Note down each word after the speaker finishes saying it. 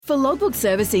For logbook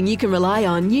servicing you can rely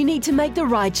on, you need to make the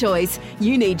right choice.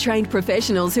 You need trained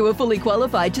professionals who are fully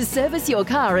qualified to service your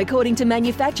car according to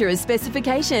manufacturer's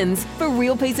specifications. For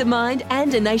real peace of mind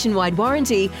and a nationwide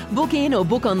warranty, book in or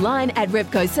book online at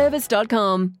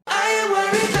repcoservice.com.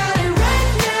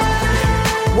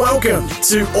 Welcome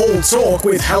to All Talk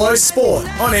with Hello Sport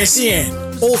on SEN.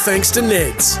 All thanks to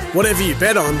Neds. Whatever you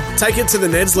bet on, take it to the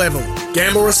Neds level.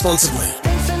 Gamble responsibly.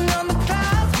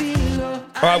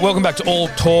 All right, welcome back to All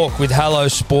Talk with Hello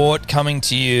Sport, coming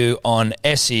to you on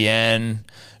SEN.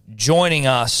 Joining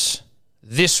us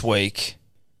this week,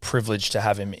 privileged to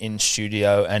have him in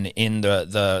studio and in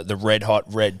the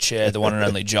red-hot red chair, the one and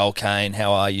only Joel Caine.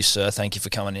 How are you, sir? Thank you for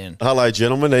coming in. Hello,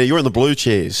 gentlemen. You're in the blue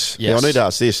chairs. Yes. Now, I need to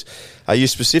ask this. Are you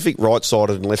specific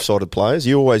right-sided and left-sided players? Are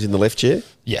you always in the left chair?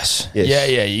 Yes. Yes.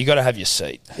 Yeah. You got to have your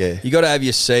seat. Yeah. You got to have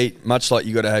your seat, much like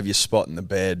you got to have your spot in the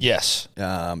bed. Yes.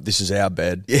 This is our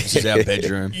bed. This is our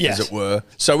bedroom, Yes. as it were.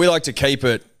 So we like to keep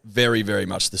it very, very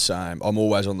much the same. I'm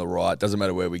always on the right. Doesn't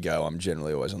matter where we go. I'm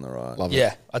generally always on the right. Love it.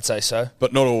 Yeah, I'd say so.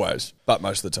 But not always, but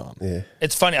most of the time. Yeah.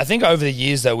 It's funny. I think over the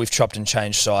years, though, we've chopped and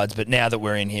changed sides, but now that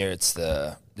we're in here,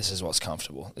 this is what's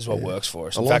comfortable. This is what works for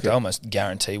us. In fact, I almost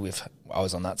guarantee I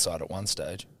was on that side at one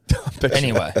stage.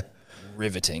 Anyway,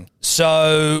 riveting.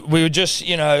 So we were just,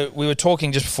 we were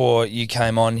talking just before you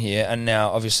came on here, and now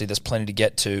obviously there's plenty to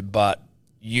get to, but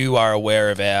you are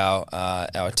aware of our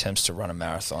attempts to run a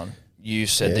marathon. You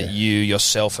said that you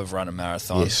yourself have run a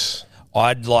marathon. Yes.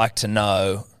 I'd like to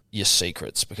know your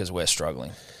secrets because we're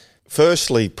struggling.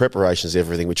 Firstly, preparation is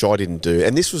everything, which I didn't do.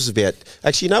 And this was about...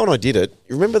 Actually, when I did it,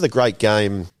 you remember the great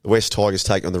game the West Tigers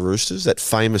take on the Roosters, that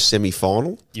famous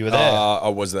semi-final? You were there. I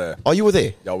was there. Oh, you were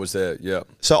there? I was there, yeah.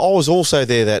 So I was also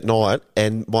there that night,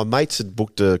 and my mates had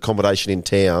booked accommodation in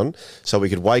town so we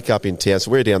could wake up in town.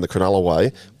 So we're down the Cronulla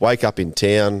way, wake up in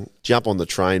town, jump on the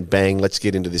train, bang, let's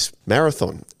get into this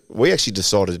marathon. We actually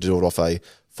decided to do it off a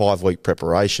 5-week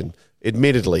preparation.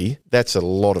 Admittedly, that's a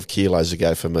lot of kilos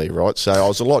ago for me, right? So I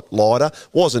was a lot lighter,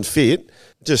 wasn't fit,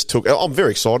 I'm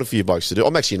very excited for you blokes to do it.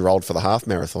 I'm actually enrolled for the half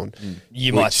marathon.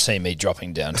 You might see me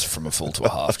dropping down from a full to a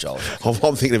half, Joel.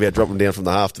 I'm thinking about dropping down from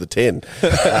the half to the 10.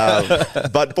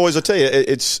 But boys, I tell you,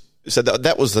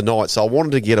 that was the night. So I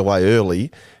wanted to get away early,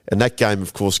 and that game,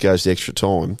 of course, goes to extra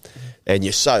time. And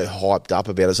you're so hyped up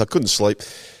about it, so I couldn't sleep.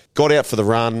 Got out for the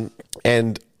run,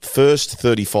 and first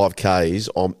 35 Ks,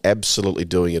 I'm absolutely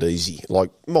doing it easy. Like,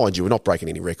 mind you, we're not breaking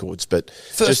any records, but...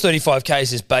 First 35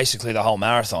 Ks is basically the whole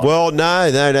marathon. Well,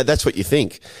 no, that's what you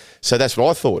think. So that's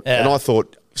what I thought. Yeah. And I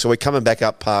thought, so we're coming back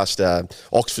up past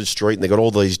Oxford Street, and they've got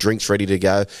all these drinks ready to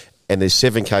go, and there's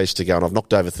 7 Ks to go, and I've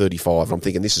knocked over 35, and I'm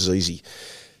thinking, this is easy.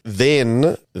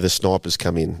 Then the snipers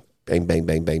come in. Bang, bang,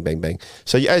 bang, bang, bang, bang.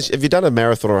 So have you done a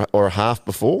marathon or a half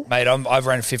before? Mate, I've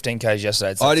ran 15 Ks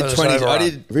yesterday. I did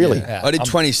 20. Really? Yeah. I did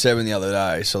 27 the other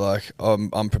day, so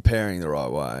I'm preparing the right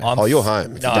way. You're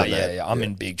home. I'm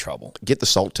in big trouble. Get the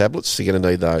salt tablets. You're going to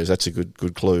need those. That's a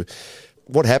good clue.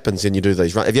 What happens when you do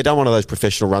these runs? Have you done one of those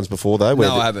professional runs before, though?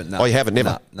 No, I haven't. No. Oh, you haven't?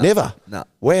 Never? No. Never? No.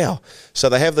 Wow. So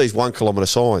they have these 1 kilometre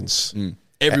signs.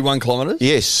 Every 1 kilometre?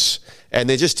 Yes. And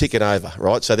they're just ticking over,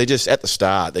 right? So they're just at the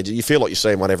start. You feel like you're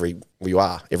seeing one every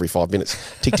 5 minutes.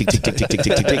 Tick, tick, tick, tick, tick, tick,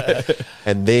 tick, tick, tick.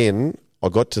 And then I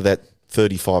got to that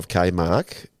 35K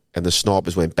mark, and the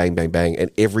snipers went bang, bang, bang, and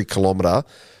every kilometre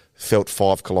felt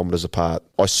 5 kilometres apart.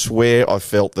 I swear I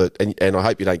felt that, and I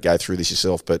hope you don't go through this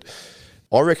yourself, but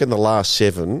I reckon the last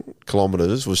 7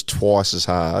 kilometres was twice as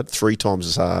hard, 3 times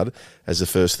as hard as the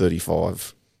first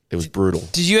 35. It was brutal.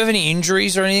 Did you have any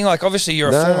injuries or anything? Like, obviously you're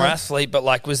a former athlete, but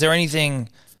like, was there anything?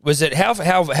 Was it how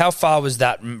far was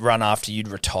that run after you'd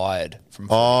retired from?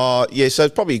 Oh, yeah. So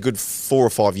it's probably a good 4 or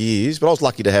 5 years, but I was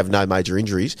lucky to have no major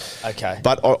injuries. Okay.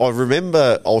 But I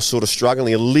remember I was sort of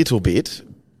struggling a little bit,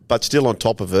 but still on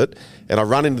top of it. And I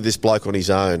run into this bloke on his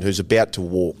own who's about to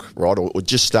walk, right, or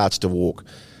just starts to walk.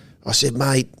 I said,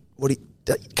 mate,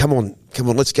 come on,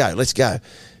 let's go.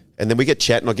 And then we get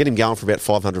chatting. I get him going for about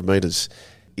 500 metres.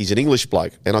 He's an English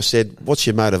bloke. And I said, what's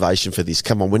your motivation for this?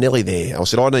 Come on, we're nearly there. I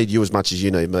said, I need you as much as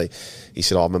you need me. He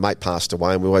said, my mate passed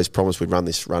away and we always promised we'd run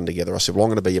this run together. I said, well, I'm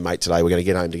going to be your mate today. We're going to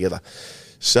get home together.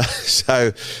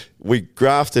 So we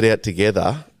grafted out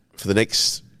together for the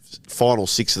next final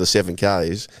 6 of the 7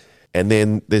 Ks. And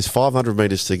then there's 500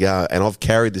 metres to go. And I've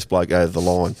carried this bloke over the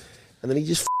line. And then he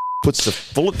just puts the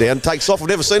bullet down, takes off. I've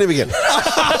never seen him again.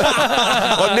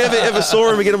 I never ever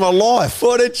saw him again in my life.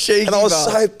 What a cheeky And I was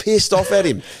so pissed off at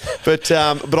him. But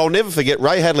I'll never forget,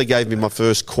 Ray Hadley gave me my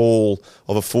first call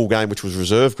of a full game, which was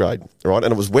reserve grade, right?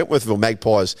 And it was Wentworthville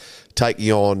Magpies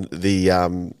taking on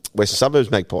the Western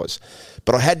Suburbs Magpies.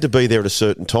 But I had to be there at a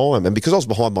certain time. And because I was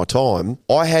behind my time,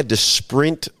 I had to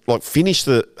sprint, like finish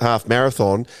the half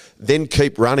marathon, then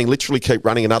literally keep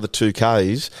running another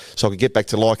 2Ks so I could get back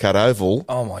to Leichhardt Oval.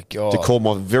 Oh, my God. To call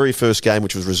my very first game,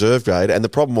 which was reserve grade. And the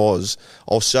problem was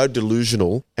I was so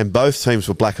delusional, and both teams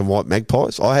were black and white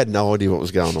Magpies. I had no idea what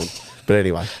was going on. But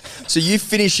anyway. So you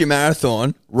finished your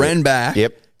marathon, ran back.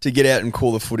 Yep. To get out and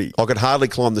call the footy. I could hardly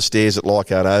climb the stairs at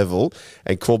Leichhardt Oval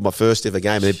and called my first ever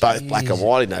game. And they're both black and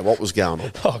white. I didn't know what was going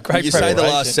on. Oh, great. You say the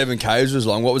last 7Ks was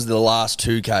long. What was the last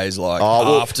 2Ks like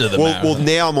after the marathon? Well,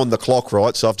 now I'm on the clock,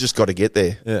 right? So I've just got to get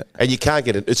there. Yeah. And you can't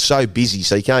get it. It's so busy,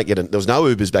 so you can't get it. There was no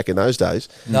Ubers back in those days.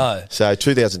 No. So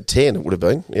 2010 it would have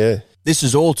been, yeah. This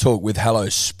is All Talk with Hello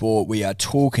Sport. We are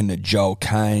talking to Joel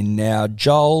Caine now.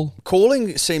 Joel,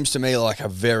 calling seems to me like a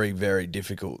very, very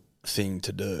difficult thing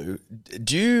to do.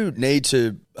 Do you need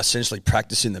to essentially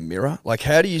practice in the mirror? Like,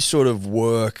 how do you sort of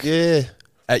work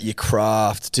at your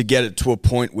craft to get it to a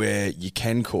point where you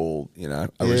can call, a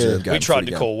reserve game? We tried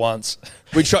to call once.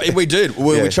 We did.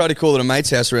 We tried to call at a mate's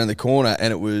house around the corner,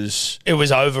 and it was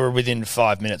over within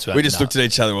 5 minutes. We just looked at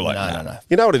each other and we're like, no.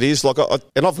 You know what it is? Like,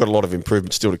 and I've got a lot of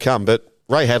improvement still to come, but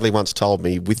Ray Hadley once told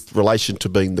me, with relation to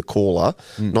being the caller,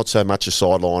 not so much a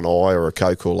sideline eye or a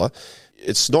co-caller,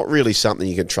 it's not really something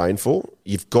you can train for.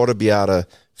 You've got to be able to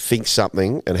think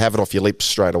something and have it off your lips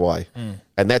straight away.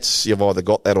 And that's, you've either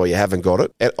got that or you haven't got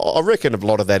it. And I reckon a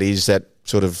lot of that is that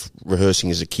sort of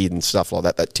rehearsing as a kid and stuff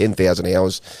like that 10,000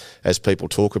 hours as people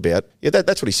talk about. Yeah,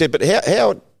 that's what he said. But how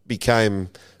it became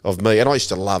of me, and I used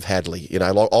to love Hadley,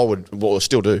 like I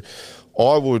still do.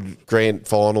 I would grand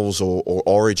finals or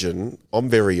Origin, I'm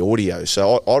very audio,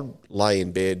 so I'd lay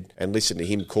in bed and listen to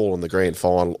him call on the grand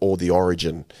final or the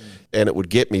Origin, and it would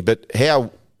get me. But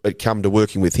how it come to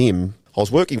working with him, I was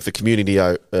working for community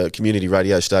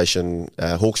radio station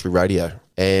Hawkesbury Radio,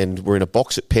 and we're in a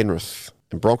box at Penrith,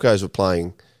 and Broncos were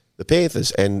playing the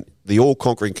Panthers, and the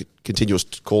all-conquering continuous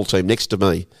call team next to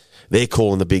me, they're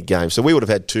calling the big game. So we would have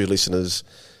had two listeners.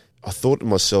 I thought to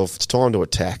myself, it's time to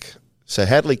attack. So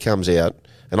Hadley comes out,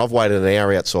 and I've waited an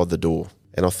hour outside the door,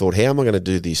 and I thought, how am I going to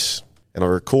do this? And I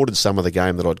recorded some of the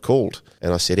game that I'd called,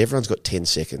 and I said, everyone's got 10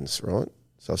 seconds, right?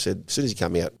 So I said, as soon as he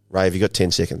come out, Ray, have you got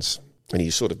 10 seconds? And he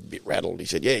was sort of a bit rattled. He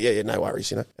said, yeah, no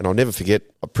worries, And I'll never forget,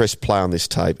 I pressed play on this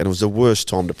tape, and it was the worst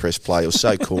time to press play. It was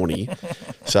so corny.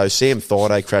 So Sam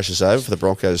Thaiday crashes over for the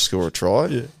Broncos to score a try.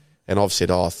 Yeah. And I've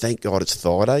said, oh, thank God it's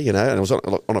Thaiday, and it was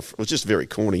it was just very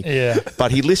corny. Yeah.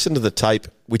 But he listened to the tape,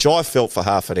 which I felt for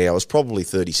half an hour, it was probably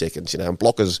 30 seconds, and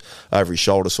Blocker's over his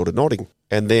shoulder sort of nodding.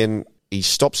 And then he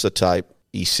stops the tape.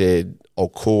 He said, I'll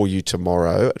call you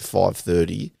tomorrow at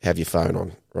 5:30, have your phone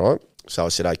on, right? So I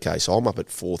said, okay. So I'm up at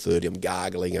 4:30, I'm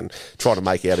gargling and trying to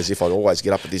make out as if I'd always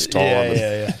get up at this time.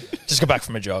 Yeah. Just got back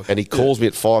from a jog. And he calls me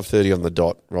at 5:30 on the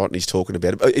dot, right? And he's talking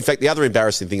about it. In fact, the other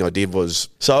embarrassing thing I did was,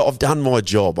 so I've done my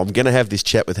job. I'm going to have this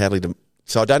chat with Hadley,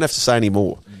 so I don't have to say any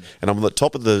more. And I'm on the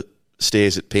top of the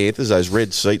stairs at Panthers. Those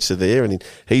red seats are there, and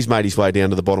he's made his way down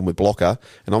to the bottom with Blocker,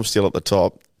 and I'm still at the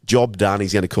top. Job done.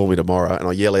 He's going to call me tomorrow. And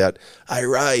I yell out, hey,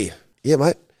 Ray. Yeah,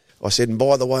 mate. I said, and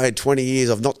by the way, in 20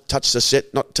 years, I've not touched the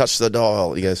set, not touched the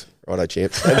dial. He goes, righto,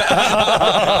 champ.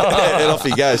 And off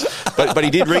he goes. But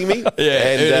he did ring me. Yeah,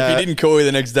 and if he didn't call you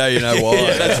the next day, you know why.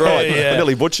 Yeah, that's right. I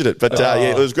nearly butchered it. But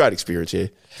it was a great experience, yeah.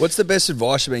 What's the best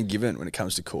advice you've been given when it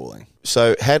comes to calling?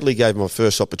 So Hadley gave me my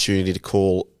first opportunity to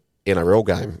call NRL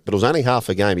game, but it was only half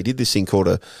a game. He did this thing called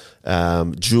a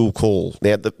dual call.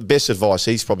 Now, the best advice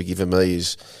he's probably given me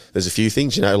is there's a few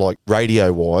things, like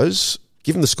radio-wise,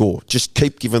 give him the score. Just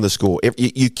keep giving the score.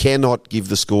 You cannot give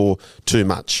the score too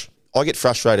much. I get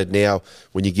frustrated now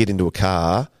when you get into a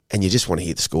car and you just want to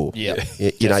hear the score. Yeah,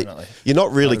 definitely. You're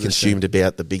not really 100%. Consumed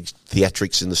about the big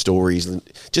theatrics and the stories.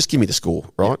 Just give me the score,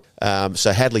 right?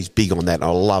 So Hadley's big on that, and I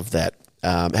love that.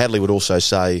 Hadley would also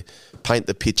say, paint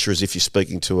the picture as if you're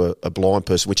speaking to a blind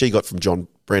person, which he got from John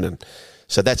Brennan.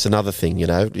 So that's another thing,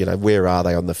 where are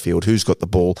they on the field? Who's got the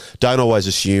ball? Don't always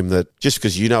assume that just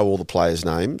because you know all the players'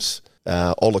 names.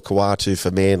 Ola Kawatu for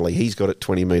Manly, he's got it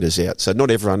 20 metres out. So not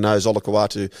everyone knows Ola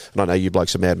Kawatu, and I know you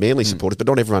blokes are mad Manly supporters, but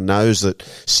not everyone knows that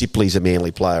Sipley's a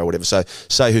Manly player or whatever. So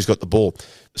say who's got the ball.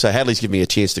 So Hadley's given me a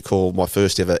chance to call my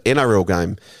first ever NRL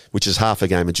game, which is half a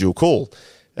game of dual call.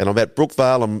 And I'm at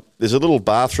Brookvale, there's a little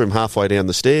bathroom halfway down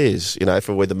the stairs,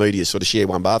 for where the media sort of share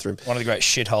one bathroom. One of the great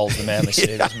shitholes the Manly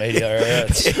Studios media area.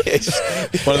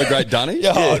 Yes. One of the great dunnies?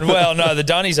 Yeah. Well, no, the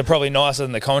dunnies are probably nicer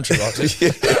than the commentary boxes.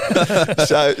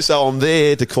 Yeah. So I'm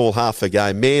there to call half a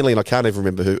game. Manly, and I can't even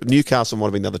remember who. Newcastle might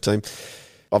have been the other team.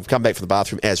 I've come back from the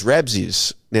bathroom, as Rabs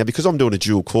is. Now, because I'm doing a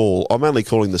dual call, I'm only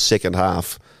calling the second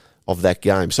half of that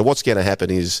game. So what's going to happen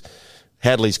is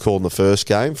Hadley's calling the first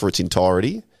game for its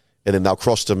entirety, and then they'll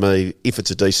cross to me if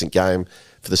it's a decent game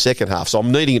for the second half. So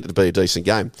I'm needing it to be a decent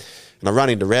game. And I run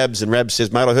into Rabs, and Rabs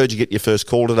says, mate, I heard you get your first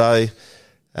call today.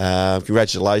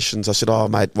 Congratulations. I said, oh,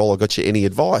 mate, well, I got you any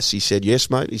advice? He said, yes,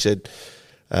 mate. He said,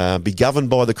 be governed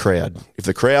by the crowd. If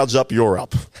the crowd's up, you're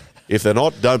up. If they're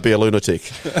not, don't be a lunatic.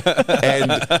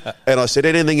 And I said,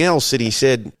 anything else? And he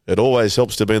said, it always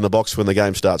helps to be in the box when the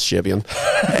game starts, champion.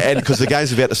 And because the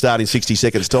game's about to start in 60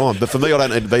 seconds' time. But for me, I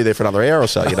don't need to be there for another hour or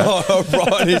so, you know. Oh,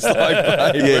 right. It's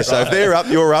like, babe, yeah, so if they're up,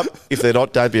 you're up. If they're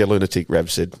not, don't be a lunatic,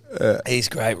 Rabs said. He's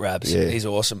great, Rabs. Yeah. He's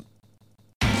awesome.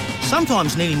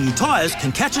 Sometimes needing new tyres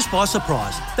can catch us by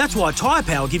surprise. That's why Tyre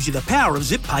Power gives you the power of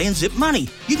Zip Pay and Zip Money.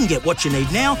 You can get what you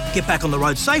need now, get back on the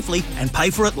road safely and pay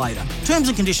for it later. Terms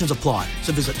and conditions apply.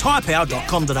 So visit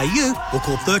tyrepower.com.au or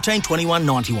call 13 21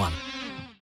 91.